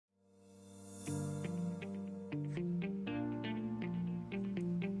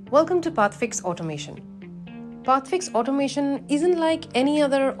Welcome to Pathfix Automation. Pathfix Automation isn't like any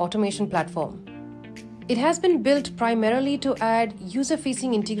other automation platform. It has been built primarily to add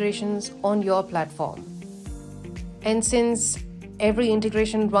user-facing integrations on your platform. And since every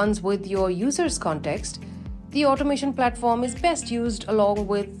integration runs with your user's context, the automation platform is best used along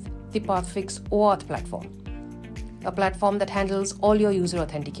with the Pathfix OAuth platform, a platform that handles all your user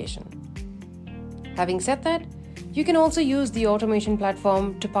authentication. Having said that, you can also use the automation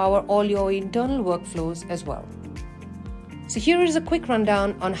platform to power all your internal workflows as well. So here is a quick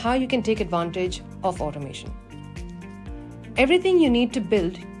rundown on how you can take advantage of automation. Everything you need to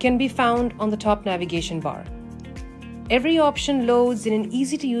build can be found on the top navigation bar. Every option loads in an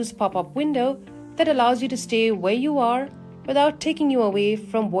easy-to-use pop-up window that allows you to stay where you are without taking you away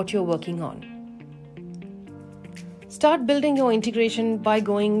from what you're working on. Start building your integration by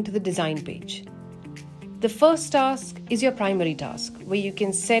going to the design page. The first task is your primary task, where you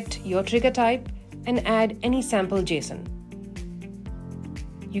can set your trigger type and add any sample JSON.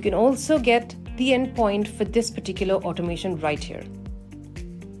 You can also get the endpoint for this particular automation right here.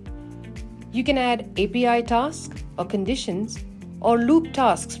 You can add API tasks or conditions or loop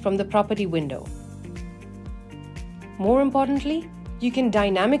tasks from the property window. More importantly, you can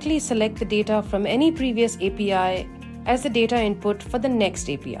dynamically select the data from any previous API as the data input for the next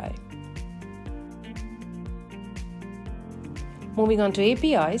API. Moving on to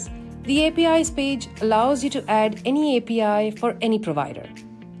APIs, the APIs page allows you to add any API for any provider.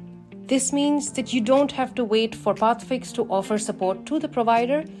 This means that you don't have to wait for Pathfix to offer support to the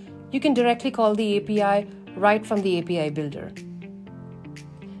provider. You can directly call the API right from the API builder.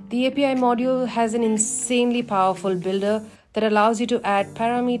 The API module has an insanely powerful builder that allows you to add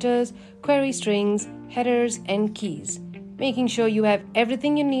parameters, query strings, headers, and keys, making sure you have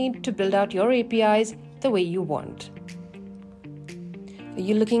everything you need to build out your APIs the way you want. Are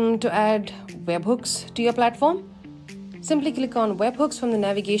you looking to add webhooks to your platform? Simply click on webhooks from the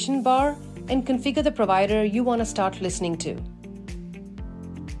navigation bar and configure the provider you want to start listening to.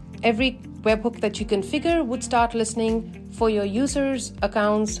 Every webhook that you configure would start listening for your users'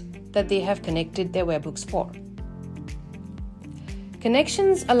 accounts that they have connected their webhooks for.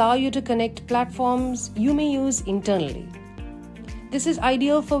 Connections allow you to connect platforms you may use internally. This is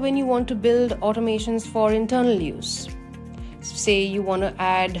ideal for when you want to build automations for internal use. Say you want to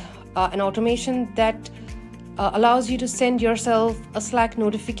add an automation that allows you to send yourself a Slack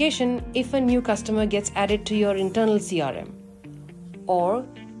notification if a new customer gets added to your internal CRM. Or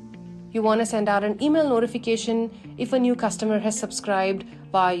you want to send out an email notification if a new customer has subscribed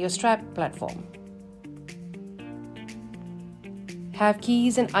via your Stripe platform. Have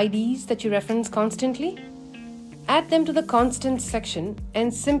keys and IDs that you reference constantly? Add them to the constants section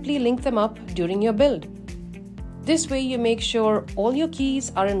and simply link them up during your build. This way you make sure all your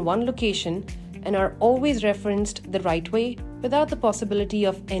keys are in one location and are always referenced the right way without the possibility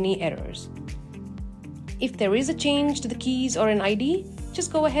of any errors. If there is a change to the keys or an ID,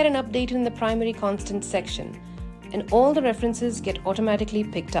 just go ahead and update it in the primary constant section, and all the references get automatically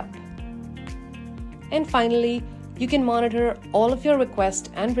picked up. And finally, you can monitor all of your requests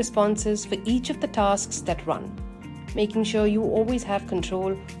and responses for each of the tasks that run, making sure you always have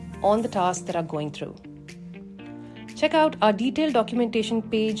control on the tasks that are going through. Check out our detailed documentation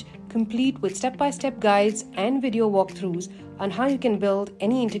page complete with step-by-step guides and video walkthroughs on how you can build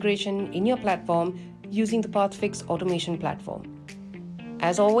any integration in your platform using the Pathfix Automation platform.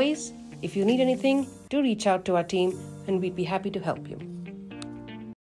 As always, if you need anything, do reach out to our team and we'd be happy to help you.